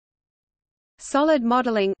Solid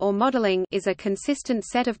modeling or modeling is a consistent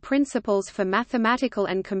set of principles for mathematical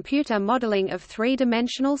and computer modeling of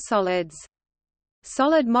three-dimensional solids.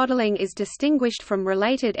 Solid modeling is distinguished from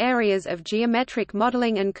related areas of geometric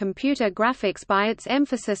modeling and computer graphics by its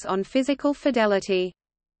emphasis on physical fidelity.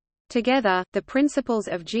 Together, the principles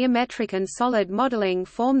of geometric and solid modeling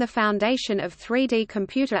form the foundation of 3D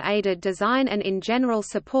computer-aided design and in general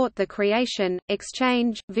support the creation,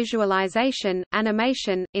 exchange, visualization,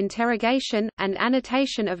 animation, interrogation, and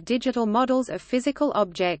annotation of digital models of physical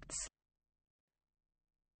objects.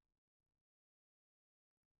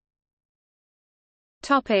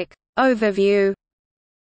 Topic overview.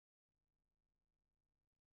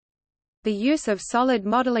 The use of solid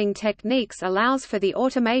modeling techniques allows for the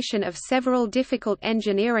automation of several difficult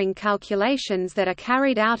engineering calculations that are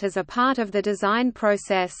carried out as a part of the design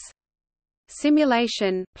process.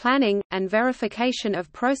 Simulation, planning, and verification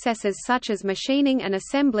of processes such as machining and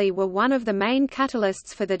assembly were one of the main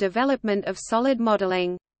catalysts for the development of solid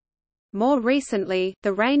modeling. More recently,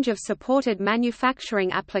 the range of supported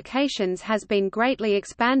manufacturing applications has been greatly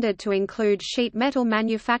expanded to include sheet metal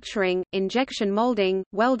manufacturing, injection molding,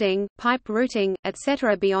 welding, pipe routing,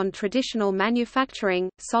 etc. Beyond traditional manufacturing,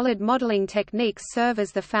 solid modeling techniques serve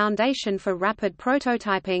as the foundation for rapid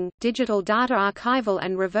prototyping, digital data archival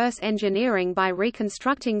and reverse engineering by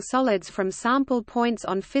reconstructing solids from sampled points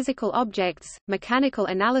on physical objects, mechanical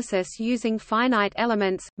analysis using finite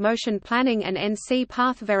elements, motion planning and NC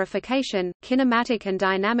path verification, kinematic and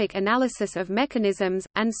dynamic analysis of mechanisms,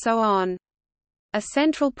 and so on. A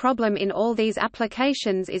central problem in all these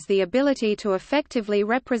applications is the ability to effectively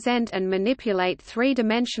represent and manipulate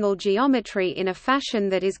three-dimensional geometry in a fashion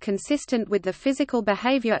that is consistent with the physical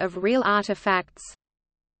behavior of real artifacts.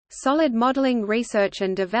 Solid modeling research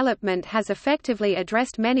and development has effectively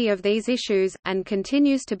addressed many of these issues, and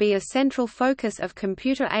continues to be a central focus of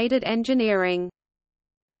computer-aided engineering.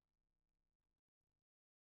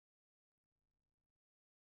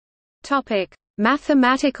 Topic: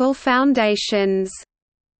 Mathematical foundations.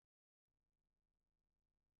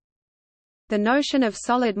 The notion of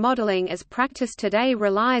solid modeling as practiced today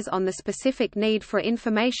relies on the specific need for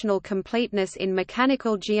informational completeness in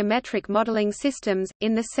mechanical geometric modeling systems,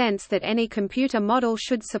 in the sense that any computer model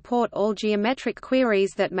should support all geometric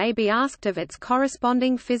queries that may be asked of its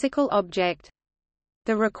corresponding physical object.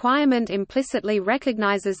 The requirement implicitly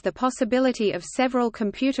recognizes the possibility of several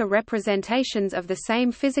computer representations of the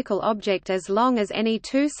same physical object as long as any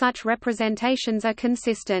two such representations are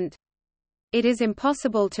consistent. It is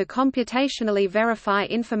impossible to computationally verify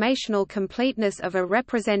informational completeness of a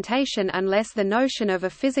representation unless the notion of a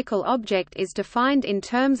physical object is defined in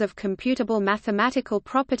terms of computable mathematical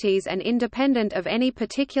properties and independent of any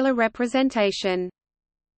particular representation.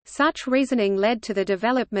 Such reasoning led to the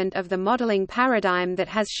development of the modeling paradigm that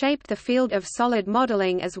has shaped the field of solid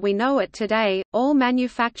modeling as we know it today. All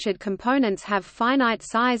manufactured components have finite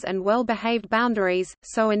size and well-behaved boundaries,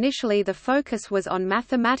 so initially the focus was on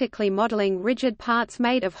mathematically modeling rigid parts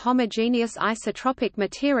made of homogeneous isotropic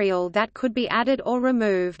material that could be added or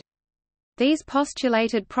removed. These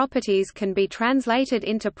postulated properties can be translated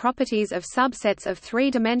into properties of subsets of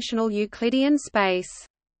three-dimensional Euclidean space.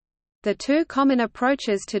 The two common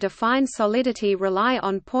approaches to define solidity rely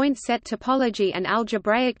on point set topology and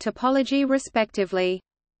algebraic topology respectively.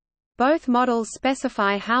 Both models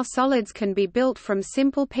specify how solids can be built from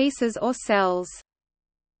simple pieces or cells.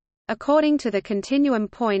 According to the continuum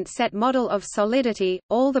point set model of solidity,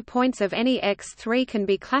 all the points of any X3 can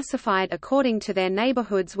be classified according to their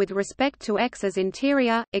neighborhoods with respect to X as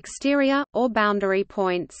interior, exterior, or boundary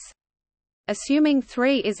points. Assuming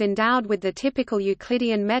 3 is endowed with the typical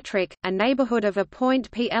Euclidean metric, a neighborhood of a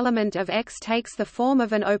point P element of X takes the form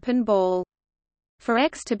of an open ball. For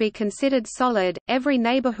X to be considered solid, every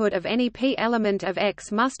neighborhood of any P element of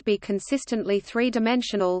X must be consistently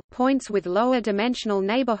three-dimensional. Points with lower dimensional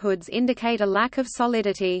neighborhoods indicate a lack of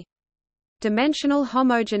solidity. Dimensional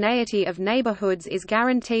homogeneity of neighborhoods is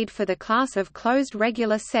guaranteed for the class of closed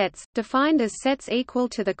regular sets, defined as sets equal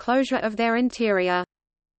to the closure of their interior.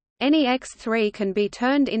 Any X3 can be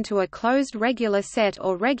turned into a closed regular set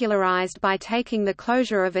or regularized by taking the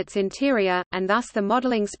closure of its interior, and thus the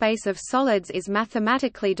modeling space of solids is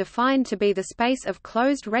mathematically defined to be the space of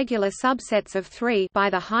closed regular subsets of 3.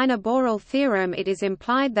 By the Heine-Borel theorem, it is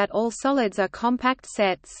implied that all solids are compact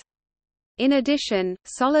sets. In addition,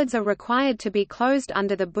 solids are required to be closed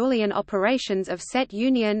under the Boolean operations of set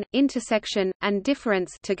union, intersection, and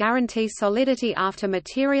difference to guarantee solidity after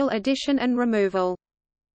material addition and removal.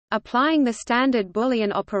 Applying the standard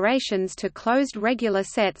Boolean operations to closed regular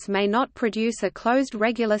sets may not produce a closed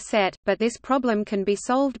regular set, but this problem can be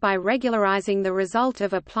solved by regularizing the result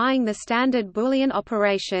of applying the standard Boolean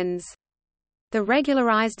operations. The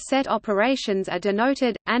regularized set operations are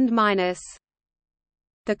denoted &-.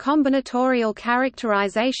 The combinatorial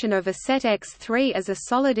characterization of a set X3 as a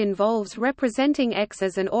solid involves representing X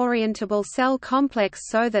as an orientable cell complex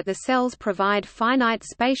so that the cells provide finite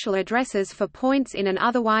spatial addresses for points in an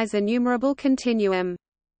otherwise enumerable continuum.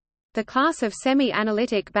 The class of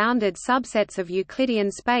semi-analytic bounded subsets of Euclidean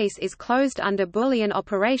space is closed under Boolean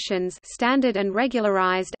operations, standard and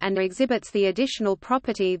regularized, and exhibits the additional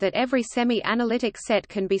property that every semi-analytic set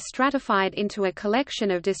can be stratified into a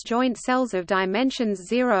collection of disjoint cells of dimensions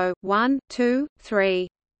 0, 1, 2, 3.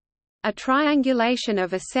 A triangulation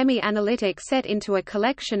of a semi-analytic set into a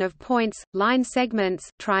collection of points, line segments,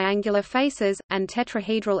 triangular faces, and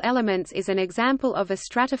tetrahedral elements is an example of a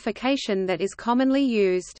stratification that is commonly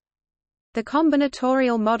used. The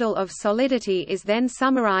combinatorial model of solidity is then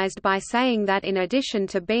summarized by saying that in addition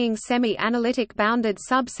to being semi-analytic bounded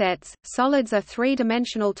subsets, solids are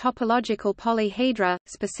three-dimensional topological polyhedra,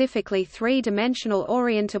 specifically three-dimensional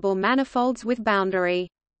orientable manifolds with boundary.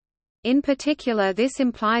 In particular, this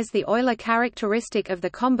implies the Euler characteristic of the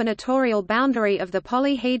combinatorial boundary of the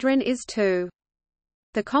polyhedron is 2.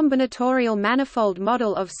 The combinatorial manifold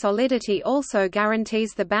model of solidity also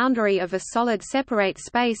guarantees the boundary of a solid separate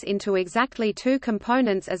space into exactly two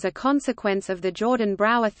components as a consequence of the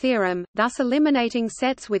Jordan-Brouwer theorem, thus eliminating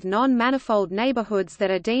sets with non-manifold neighborhoods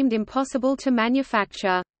that are deemed impossible to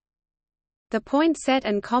manufacture. The point set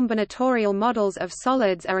and combinatorial models of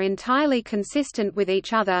solids are entirely consistent with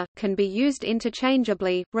each other, can be used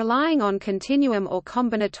interchangeably, relying on continuum or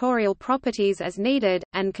combinatorial properties as needed,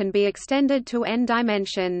 and can be extended to n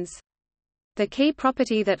dimensions. The key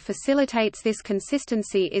property that facilitates this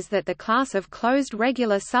consistency is that the class of closed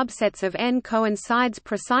regular subsets of n coincides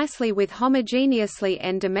precisely with homogeneously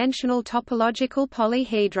n-dimensional topological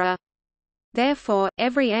polyhedra. Therefore,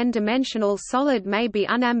 every n-dimensional solid may be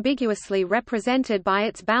unambiguously represented by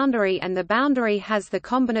its boundary, and the boundary has the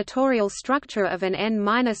combinatorial structure of an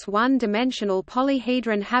n-1-dimensional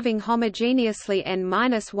polyhedron having homogeneously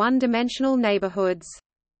n-1-dimensional neighborhoods.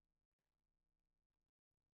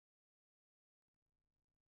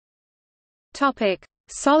 Topic: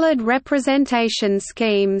 Solid representation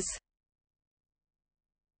schemes.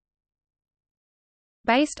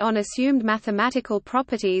 Based on assumed mathematical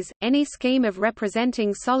properties, any scheme of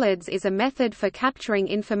representing solids is a method for capturing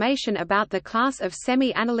information about the class of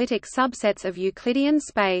semi-analytic subsets of Euclidean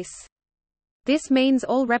space. This means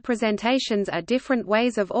all representations are different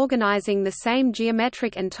ways of organizing the same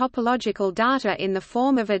geometric and topological data in the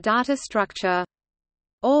form of a data structure.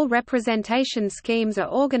 All representation schemes are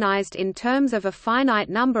organized in terms of a finite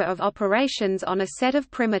number of operations on a set of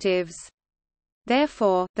primitives.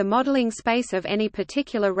 Therefore, the modeling space of any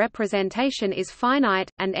particular representation is finite,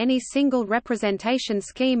 and any single representation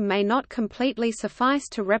scheme may not completely suffice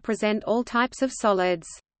to represent all types of solids.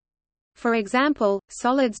 For example,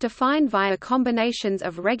 solids defined via combinations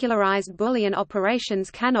of regularized Boolean operations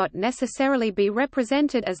cannot necessarily be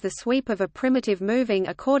represented as the sweep of a primitive moving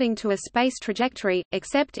according to a space trajectory,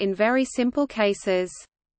 except in very simple cases.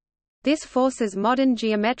 This forces modern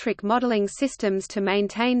geometric modeling systems to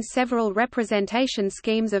maintain several representation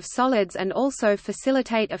schemes of solids and also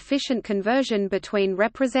facilitate efficient conversion between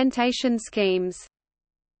representation schemes.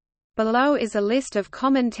 Below is a list of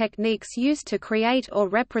common techniques used to create or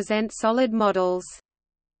represent solid models.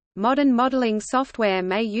 Modern modeling software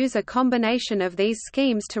may use a combination of these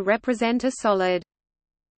schemes to represent a solid.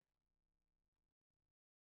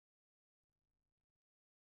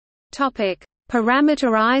 Topic: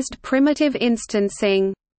 Parameterized primitive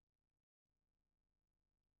instancing.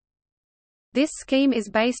 This scheme is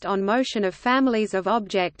based on motion of families of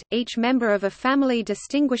object, each member of a family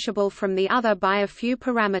distinguishable from the other by a few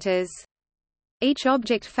parameters. Each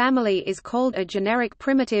object family is called a generic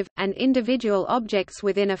primitive, and individual objects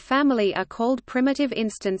within a family are called primitive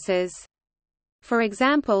instances. For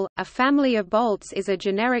example, a family of bolts is a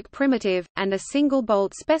generic primitive, and a single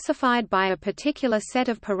bolt specified by a particular set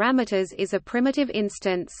of parameters is a primitive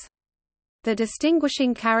instance. The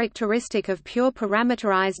distinguishing characteristic of pure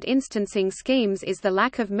parameterized instancing schemes is the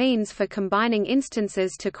lack of means for combining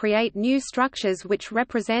instances to create new structures which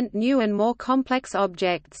represent new and more complex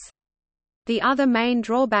objects. The other main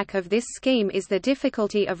drawback of this scheme is the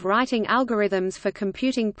difficulty of writing algorithms for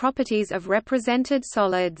computing properties of represented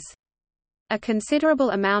solids. A considerable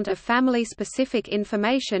amount of family-specific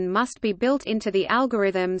information must be built into the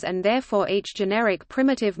algorithms, and therefore each generic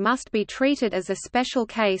primitive must be treated as a special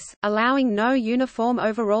case, allowing no uniform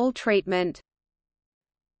overall treatment.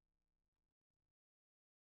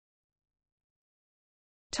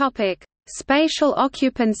 Topic: Spatial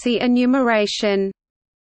occupancy enumeration.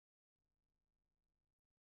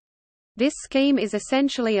 This scheme is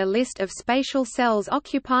essentially a list of spatial cells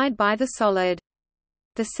occupied by the solid.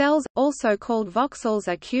 The cells, also called voxels,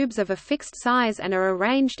 are cubes of a fixed size and are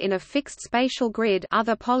arranged in a fixed spatial grid.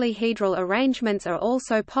 Other polyhedral arrangements are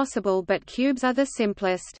also possible, but cubes are the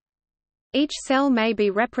simplest. Each cell may be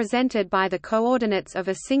represented by the coordinates of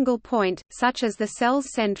a single point, such as the cell's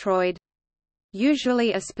centroid.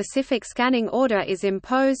 Usually a specific scanning order is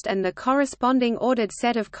imposed and the corresponding ordered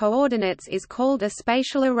set of coordinates is called a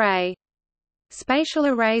spatial array. Spatial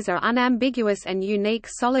arrays are unambiguous and unique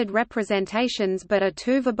solid representations but are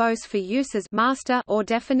too verbose for use as master or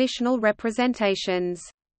definitional representations.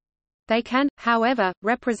 They can, however,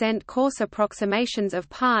 represent coarse approximations of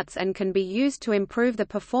parts and can be used to improve the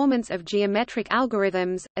performance of geometric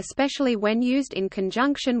algorithms, especially when used in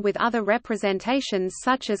conjunction with other representations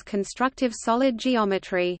such as constructive solid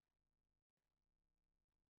geometry.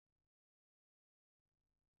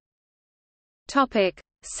 Topic: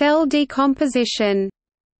 Cell decomposition.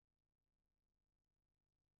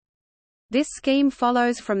 This scheme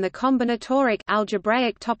follows from the combinatoric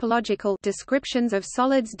algebraic topological descriptions of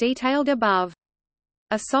solids detailed above.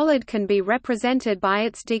 A solid can be represented by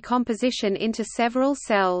its decomposition into several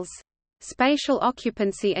cells. Spatial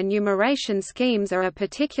occupancy enumeration schemes are a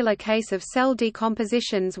particular case of cell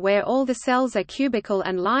decompositions where all the cells are cubical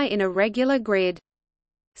and lie in a regular grid.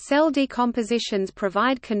 Cell decompositions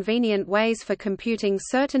provide convenient ways for computing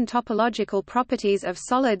certain topological properties of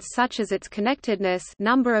solids such as its connectedness,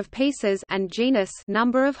 number of pieces, and genus,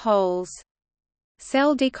 number of holes.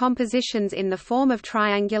 Cell decompositions in the form of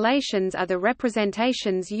triangulations are the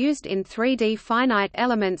representations used in 3D finite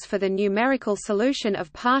elements for the numerical solution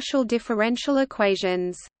of partial differential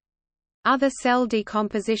equations. Other cell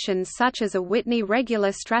decompositions such as a Whitney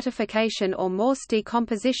regular stratification or Morse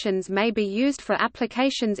decompositions may be used for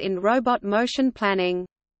applications in robot motion planning.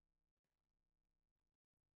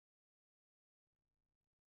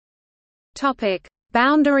 Topic: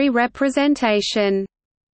 Boundary representation.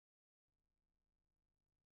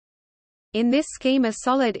 In this scheme a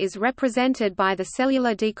solid is represented by the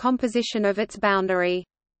cellular decomposition of its boundary.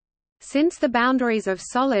 Since the boundaries of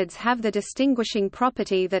solids have the distinguishing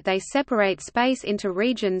property that they separate space into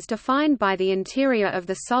regions defined by the interior of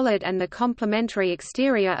the solid and the complementary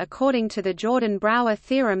exterior according to the Jordan-Brouwer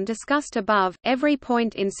theorem discussed above, every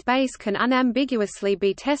point in space can unambiguously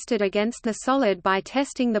be tested against the solid by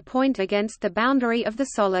testing the point against the boundary of the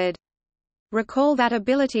solid. Recall that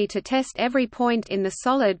ability to test every point in the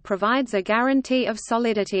solid provides a guarantee of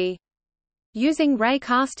solidity. Using ray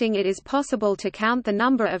casting, it is possible to count the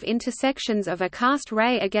number of intersections of a cast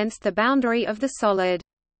ray against the boundary of the solid.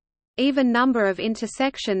 Even number of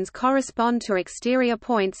intersections correspond to exterior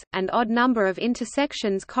points, and odd number of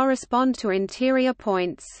intersections correspond to interior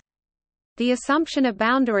points. The assumption of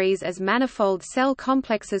boundaries as manifold cell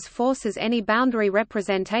complexes forces any boundary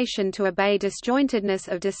representation to obey disjointedness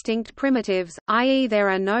of distinct primitives, i.e. there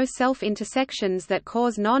are no self-intersections that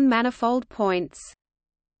cause non-manifold points.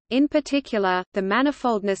 In particular, the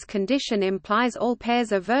manifoldness condition implies all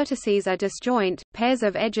pairs of vertices are disjoint, pairs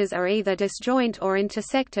of edges are either disjoint or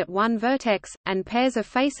intersect at one vertex, and pairs of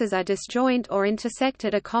faces are disjoint or intersect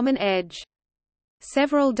at a common edge.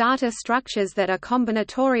 Several data structures that are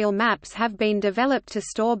combinatorial maps have been developed to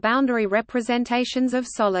store boundary representations of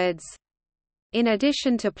solids. In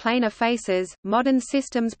addition to planar faces, modern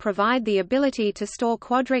systems provide the ability to store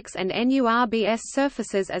quadrics and NURBS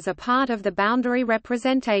surfaces as a part of the boundary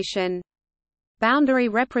representation. Boundary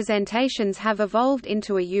representations have evolved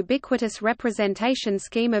into a ubiquitous representation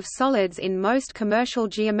scheme of solids in most commercial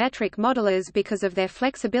geometric modelers because of their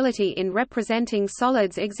flexibility in representing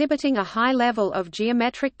solids exhibiting a high level of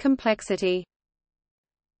geometric complexity.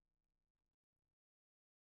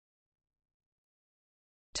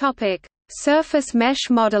 Topic: Surface mesh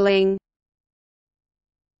modeling.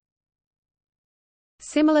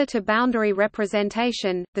 Similar to boundary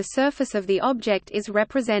representation, the surface of the object is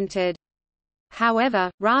represented. However,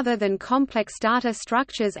 rather than complex data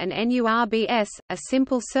structures and NURBS, a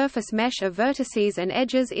simple surface mesh of vertices and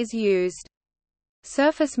edges is used.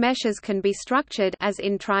 Surface meshes can be structured as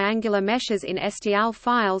in triangular meshes in STL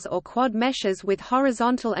files or quad meshes with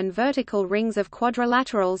horizontal and vertical rings of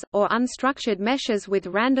quadrilaterals, or unstructured meshes with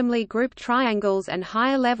randomly grouped triangles and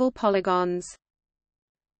higher-level polygons.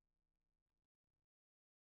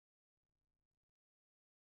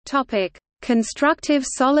 Constructive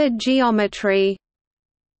solid geometry.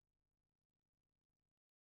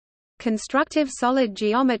 Constructive solid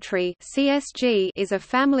geometry (CSG) is a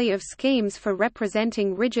family of schemes for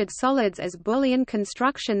representing rigid solids as Boolean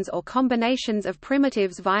constructions or combinations of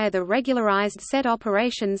primitives via the regularized set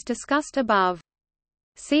operations discussed above.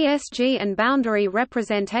 CSG and boundary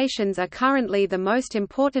representations are currently the most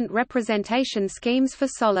important representation schemes for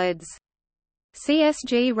solids.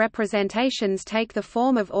 CSG representations take the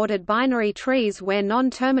form of ordered binary trees where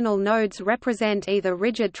non-terminal nodes represent either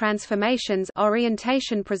rigid transformations,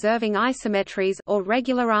 orientation-preserving isometries, or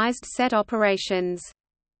regularized set operations.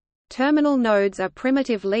 Terminal nodes are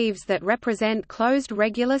primitive leaves that represent closed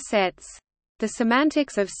regular sets. The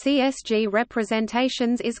semantics of CSG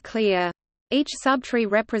representations is clear. Each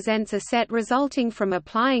subtree represents a set resulting from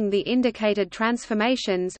applying the indicated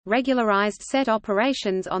transformations, regularized set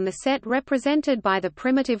operations on the set represented by the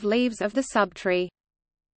primitive leaves of the subtree.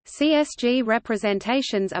 CSG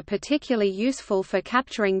representations are particularly useful for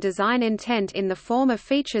capturing design intent in the form of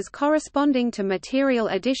features corresponding to material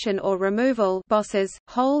addition or removal, bosses,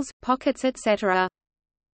 holes, pockets, etc.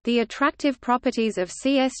 The attractive properties of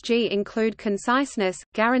CSG include conciseness,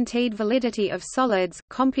 guaranteed validity of solids,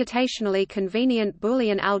 computationally convenient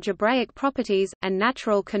Boolean algebraic properties, and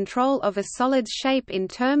natural control of a solid's shape in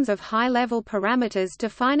terms of high-level parameters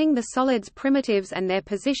defining the solid's primitives and their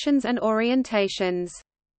positions and orientations.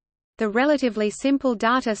 The relatively simple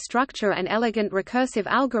data structure and elegant recursive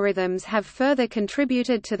algorithms have further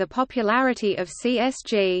contributed to the popularity of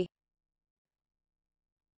CSG.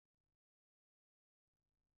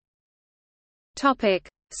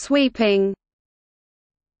 Sweeping.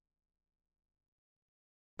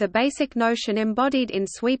 The basic notion embodied in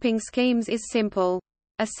sweeping schemes is simple.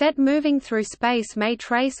 A set moving through space may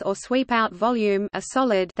trace or sweep out volume, a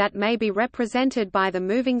solid, that may be represented by the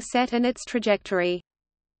moving set and its trajectory.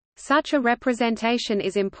 Such a representation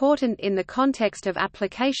is important in the context of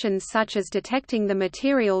applications such as detecting the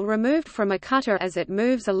material removed from a cutter as it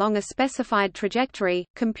moves along a specified trajectory,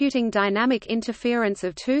 computing dynamic interference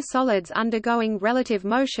of two solids undergoing relative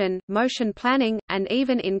motion, motion planning, and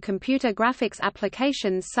even in computer graphics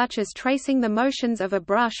applications such as tracing the motions of a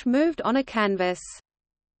brush moved on a canvas.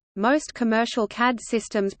 Most commercial CAD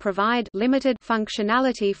systems provide limited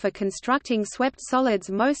functionality for constructing swept solids,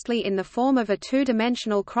 mostly in the form of a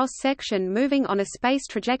two-dimensional cross-section moving on a space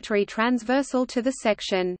trajectory transversal to the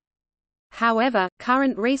section. However,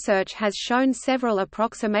 current research has shown several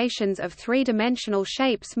approximations of three-dimensional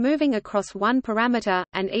shapes moving across one parameter,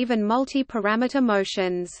 and even multi-parameter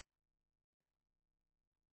motions.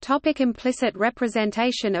 Implicit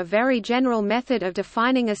representation. A very general method of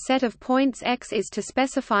defining a set of points X is to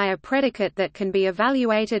specify a predicate that can be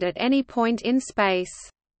evaluated at any point in space.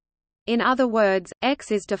 In other words,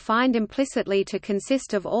 X is defined implicitly to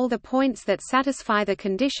consist of all the points that satisfy the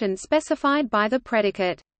condition specified by the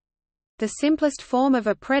predicate. The simplest form of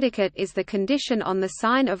a predicate is the condition on the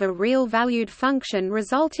sign of a real-valued function,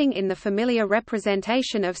 resulting in the familiar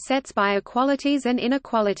representation of sets by equalities and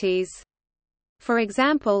inequalities. For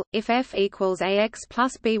example, if f equals ax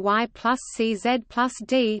plus by plus cz plus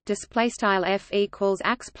d, display style f equals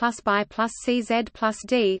ax plus by plus cz plus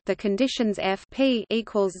d, the conditions f p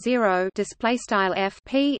equals 0, display style f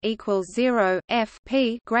p equals 0, f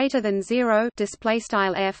p greater than 0, display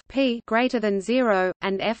style f p greater than 0,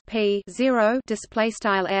 and f p 0, display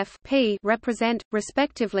style f p represent,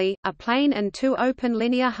 respectively, a plane and two open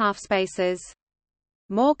linear halfspaces.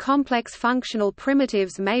 More complex functional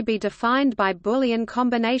primitives may be defined by Boolean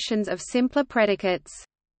combinations of simpler predicates.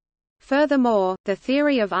 Furthermore, the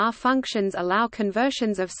theory of R functions allow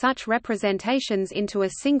conversions of such representations into a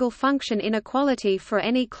single function inequality for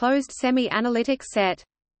any closed semi-analytic set.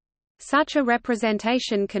 Such a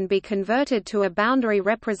representation can be converted to a boundary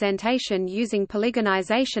representation using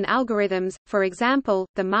polygonization algorithms, for example,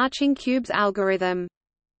 the marching cubes algorithm.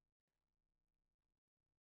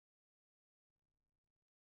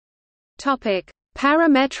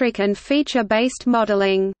 Parametric and feature-based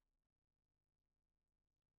modeling.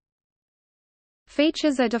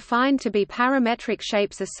 Features are defined to be parametric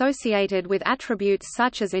shapes associated with attributes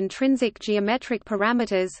such as intrinsic geometric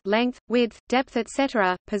parameters, length, width, depth,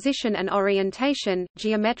 etc., position and orientation,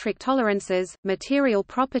 geometric tolerances, material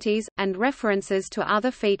properties, and references to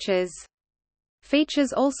other features.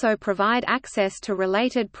 Features also provide access to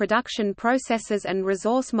related production processes and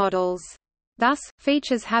resource models. Thus,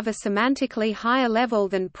 features have a semantically higher level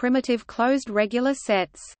than primitive closed regular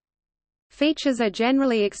sets. Features are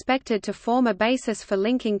generally expected to form a basis for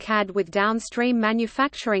linking CAD with downstream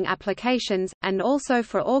manufacturing applications, and also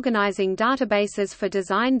for organizing databases for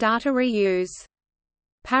design data reuse.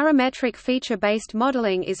 Parametric feature-based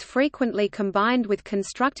modeling is frequently combined with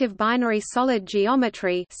constructive binary solid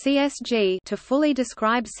geometry (CSG) to fully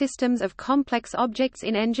describe systems of complex objects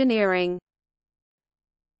in engineering.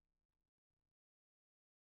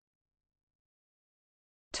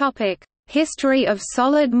 Topic: History of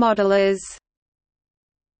solid modelers.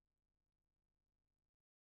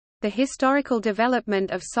 The historical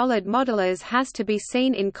development of solid modelers has to be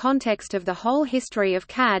seen in context of the whole history of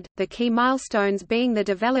CAD, the key milestones being the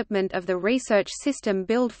development of the research system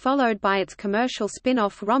Build followed by its commercial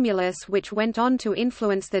spin-off Romulus, which went on to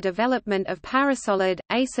influence the development of Parasolid,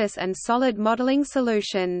 ASIS and solid modeling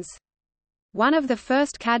solutions. One of the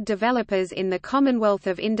first CAD developers in the Commonwealth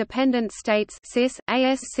of Independent States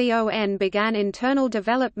ASCON began internal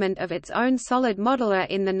development of its own solid modeler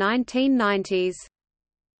in the 1990s.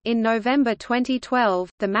 In November 2012,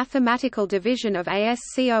 the mathematical division of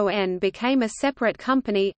ASCON became a separate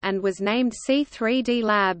company, and was named C3D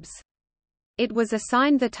Labs. It was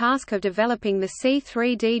assigned the task of developing the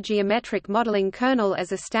C3D geometric modeling kernel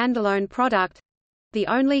as a standalone product—the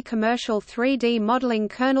only commercial 3D modeling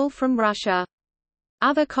kernel from Russia.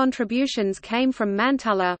 Other contributions came from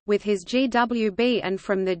Mantula, with his GWB, and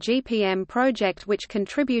from the GPM project, which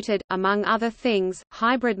contributed, among other things,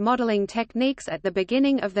 hybrid modeling techniques at the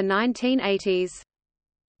beginning of the 1980s.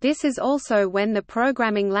 This is also when the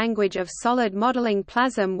programming language of solid modeling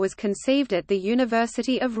Plasm was conceived at the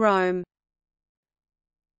University of Rome.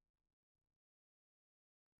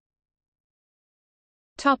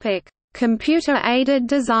 Computer-aided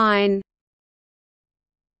design.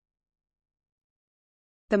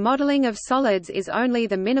 The modeling of solids is only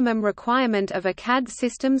the minimum requirement of a CAD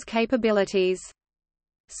system's capabilities.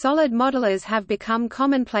 Solid modelers have become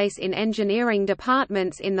commonplace in engineering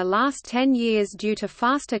departments in the last 10 years due to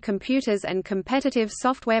faster computers and competitive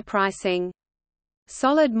software pricing.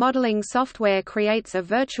 Solid modeling software creates a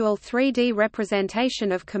virtual 3D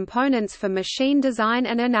representation of components for machine design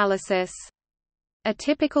and analysis. A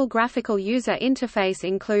typical graphical user interface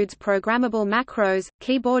includes programmable macros,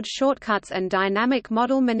 keyboard shortcuts and dynamic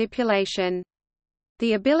model manipulation.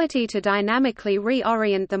 The ability to dynamically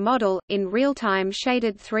reorient the model, in real-time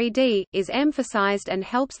shaded 3D, is emphasized and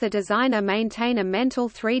helps the designer maintain a mental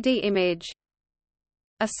 3D image.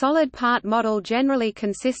 A solid part model generally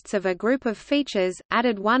consists of a group of features,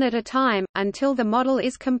 added one at a time, until the model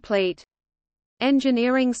is complete.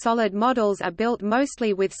 Engineering solid models are built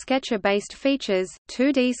mostly with sketcher-based features,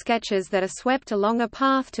 2D sketches that are swept along a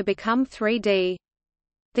path to become 3D.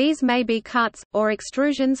 These may be cuts, or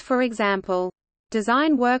extrusions for example.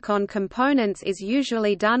 Design work on components is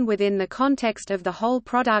usually done within the context of the whole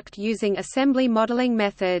product using assembly modeling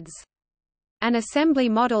methods. An assembly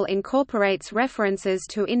model incorporates references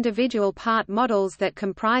to individual part models that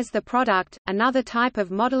comprise the product. Another type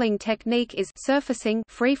of modeling technique is surfacing,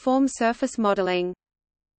 freeform surface modeling.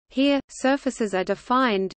 Here, surfaces are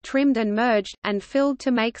defined, trimmed and merged, and filled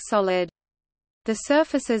to make solid. The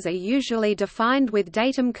surfaces are usually defined with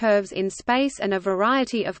datum curves in space and a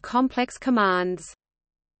variety of complex commands.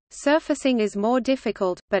 Surfacing is more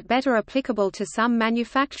difficult, but better applicable to some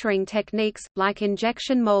manufacturing techniques, like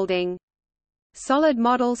injection molding. Solid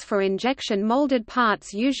models for injection molded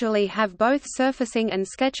parts usually have both surfacing and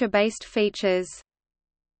sketcher-based features.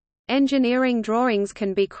 Engineering drawings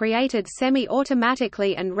can be created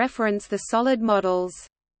semi-automatically and reference the solid models.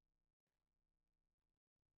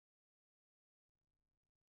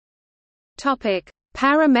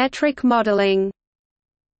 Parametric modeling.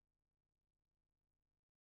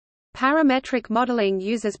 Parametric modeling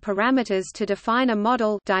uses parameters to define a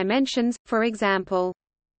model dimensions, for example.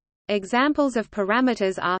 Examples of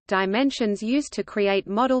parameters are, dimensions used to create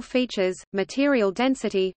model features, material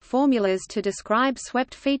density, formulas to describe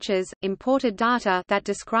swept features, imported data that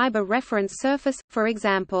describe a reference surface, for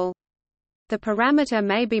example. The parameter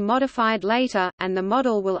may be modified later, and the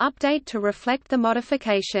model will update to reflect the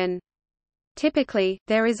modification. Typically,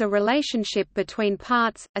 there is a relationship between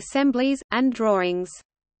parts, assemblies, and drawings.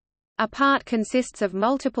 A part consists of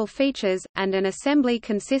multiple features, and an assembly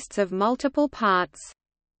consists of multiple parts.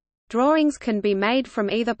 Drawings can be made from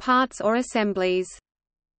either parts or assemblies.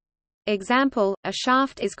 Example, a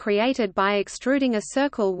shaft is created by extruding a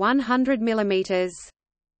circle 100 mm.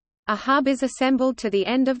 A hub is assembled to the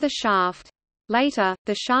end of the shaft. Later,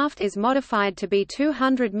 the shaft is modified to be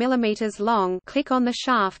 200 mm long. Click on the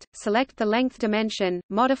shaft, select the length dimension,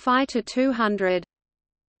 modify to 200.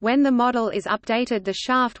 When the model is updated, the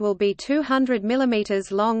shaft will be 200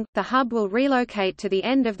 mm long, the hub will relocate to the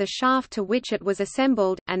end of the shaft to which it was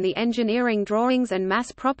assembled, and the engineering drawings and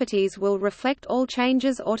mass properties will reflect all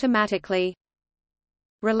changes automatically.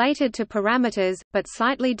 Related to parameters, but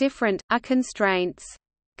slightly different, are constraints.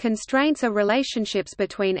 Constraints are relationships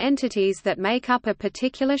between entities that make up a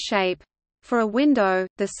particular shape. For a window,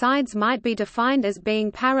 the sides might be defined as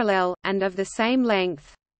being parallel, and of the same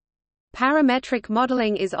length. Parametric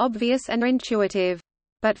modeling is obvious and intuitive.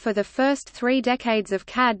 But for the first 3 decades of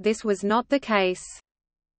CAD this was not the case.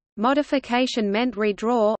 Modification meant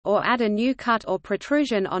redraw, or add a new cut or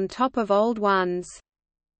protrusion on top of old ones.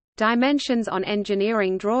 Dimensions on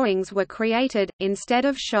engineering drawings were created, instead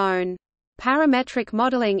of shown. Parametric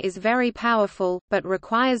modeling is very powerful, but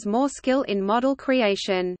requires more skill in model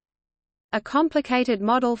creation. A complicated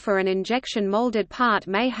model for an injection molded part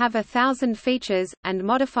may have 1,000 features, and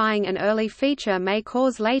modifying an early feature may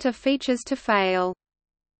cause later features to fail.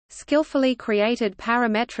 Skillfully created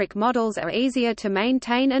parametric models are easier to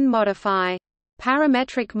maintain and modify.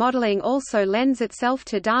 Parametric modeling also lends itself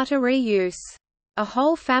to data reuse. A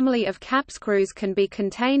whole family of cap screws can be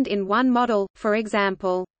contained in one model, for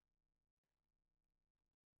example.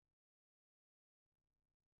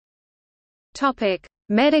 Topic: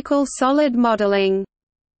 Medical solid modeling.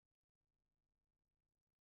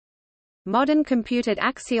 Modern computed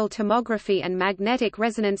axial tomography and magnetic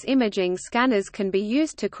resonance imaging scanners can be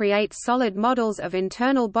used to create solid models of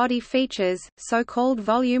internal body features, so-called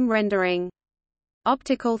volume rendering.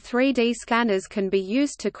 Optical 3D scanners can be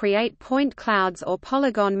used to create point clouds or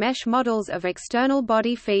polygon mesh models of external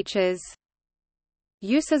body features.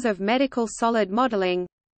 Uses of medical solid modeling: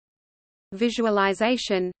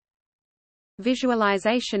 visualization,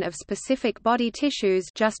 visualization of specific body tissues,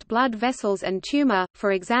 just blood vessels and tumor,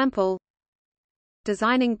 for example,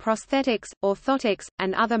 designing prosthetics, orthotics,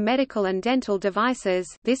 and other medical and dental devices.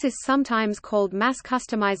 This is sometimes called mass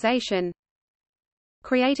customization.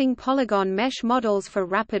 Creating polygon mesh models for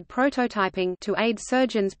rapid prototyping to aid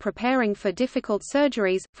surgeons preparing for difficult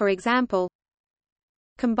surgeries, for example.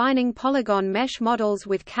 Combining polygon mesh models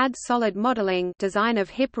with CAD solid modeling, design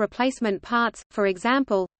of hip replacement parts, for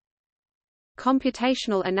example.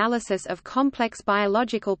 Computational analysis of complex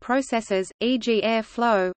biological processes, e.g. air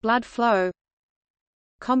flow, blood flow.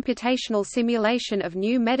 Computational simulation of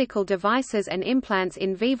new medical devices and implants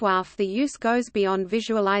in vivo. The use goes beyond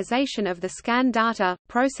visualization of the scan data.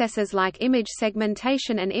 Processes like image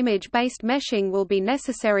segmentation and image-based meshing will be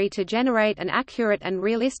necessary to generate an accurate and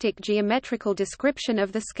realistic geometrical description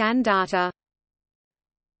of the scan data.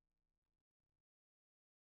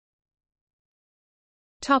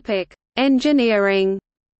 Topic: Engineering.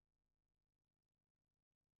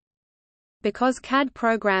 Because CAD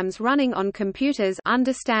programs running on computers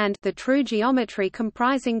understand the true geometry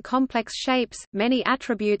comprising complex shapes, many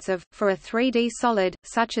attributes for a 3D solid,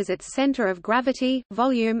 such as its center of gravity,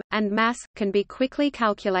 volume, and mass, can be quickly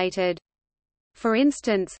calculated. For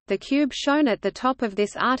instance, the cube shown at the top of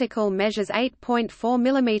this article measures 8.4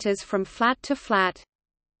 mm from flat to flat.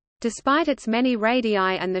 Despite its many radii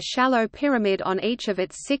and the shallow pyramid on each of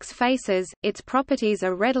its 6 faces, its properties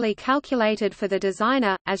are readily calculated for the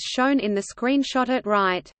designer, as shown in the screenshot at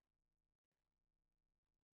right.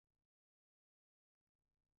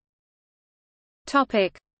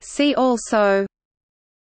 See also: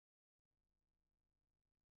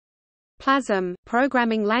 Plasm,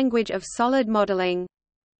 programming language of solid modeling.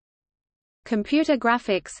 Computer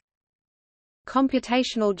graphics.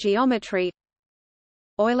 Computational geometry.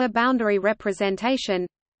 Euler boundary representation.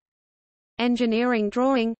 Engineering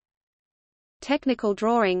drawing. Technical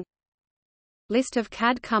drawing. List of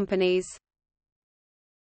CAD companies.